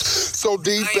So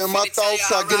deep in my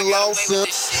thoughts, I get lost in.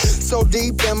 So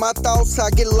deep in my thoughts,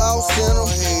 I get lost in them.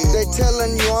 They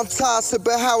telling you I'm toxic,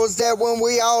 but how is that when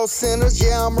we all sinners?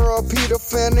 Yeah, I'm a repeat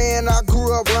offender, and I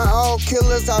grew up around all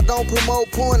killers. I don't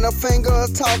promote pointing a finger or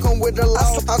talking with the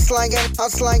law. I'm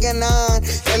slanging nine,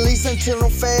 at least until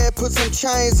I'm fed. Put some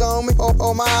chains on me,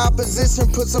 or my opposition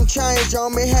put some change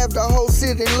on me. Have the whole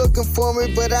city looking for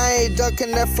me, but I ain't ducking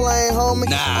that flame, homie.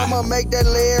 Nah. I'ma make that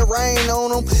lead rain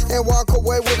on them and walk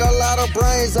away with a lot of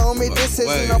brains on me. This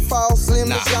isn't a false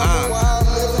limit.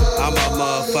 I'm a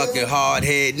motherfucking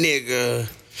hard-head nigga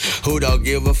who don't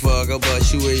give a fuck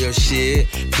about you and your shit.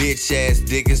 Bitch ass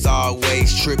niggas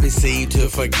always tripping, seem to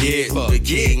forget who the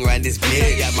king right this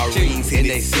bitch. Got my rings in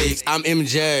they six. I'm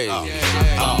MJ.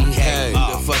 I'm K.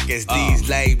 The fuck is these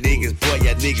lame niggas? Boy,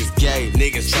 y'all niggas gay.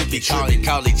 Niggas trippy,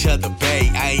 call each other bae.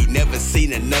 I ain't never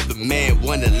seen another man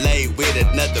wanna lay with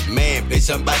another man. Bitch,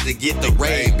 I'm about to get the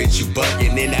rain. Bitch, you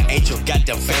bugging, and I ain't your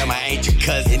goddamn fam. I ain't your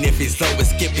cousin. If it's over,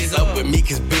 skip it's up with me,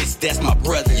 cause bitch, that's my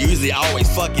brother. Usually always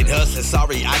fucking hustling.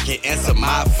 Sorry, I can't answer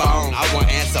my phone. I won't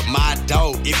answer my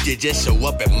door if you just show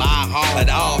up at my home. But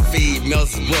all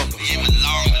females is welcome.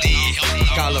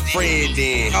 Call a friend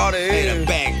then. Made a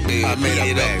back, bitch. I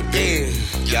made it up again.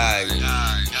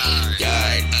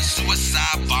 A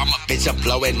suicide bomber. Bitch, I'm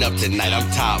blowing up tonight. I'm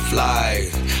top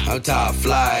flight.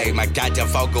 My goddamn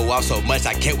phone go off so much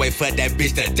I can't wait for that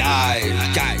bitch to die.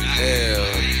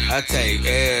 I take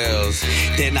L's.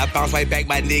 Then I bounce right back,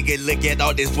 my nigga. Look at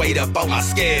all this weight up on my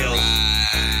scales.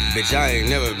 Bitch, I ain't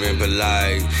never been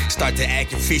polite. Start to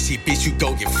acting fishy, bitch, you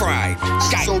gon' get fried.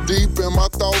 So deep in my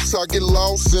thoughts, I get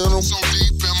lost in them. So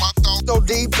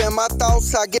deep in my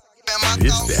thoughts, I get barbecue.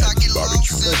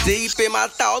 So deep in my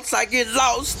thoughts, I get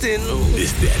lost in them.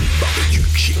 It's that barbecue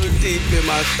chicken. So deep in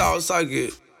my thoughts, I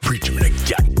get preaching like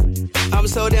that. I'm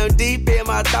so damn deep in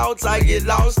my thoughts, I get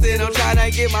lost in them. Tryna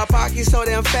get my pockets so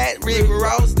damn fat, Rick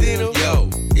Ross in them. Yo,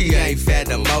 he ain't fat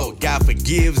no more. God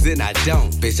forgives and I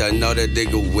don't. Bitch, I know that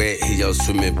nigga wet, he your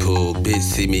swimming pool. Bitch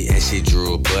see me and she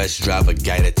drew a bus driver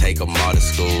guy to take him all to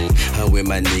school. I'm with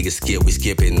my nigga Skip, we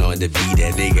skipping on the beat.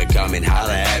 That nigga come and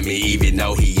holler at me even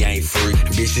though he ain't free.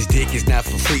 Bitch, this dick is not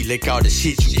for free. Look all the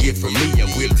shit you get from me. I'm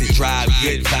whipped to drive,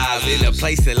 good vibes. In a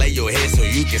place to lay your head so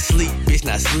you can sleep. Bitch,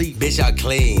 not sleep. Bitch, I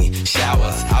clean.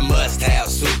 Showers. I must have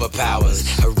superpowers.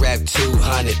 I rap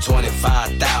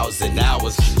 225,000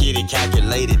 hours. Get it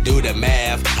calculated, do the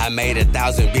math. I made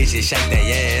 1,000 bitches shake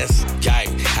their ass. Gang,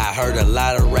 I heard a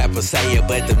lot of rappers say it,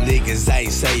 but them niggas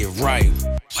ain't say it right.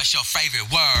 What's your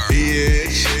favorite word?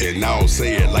 Bitch, and I don't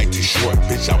say it like too short.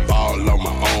 Bitch, I ball on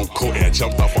my own court and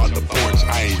jumped off all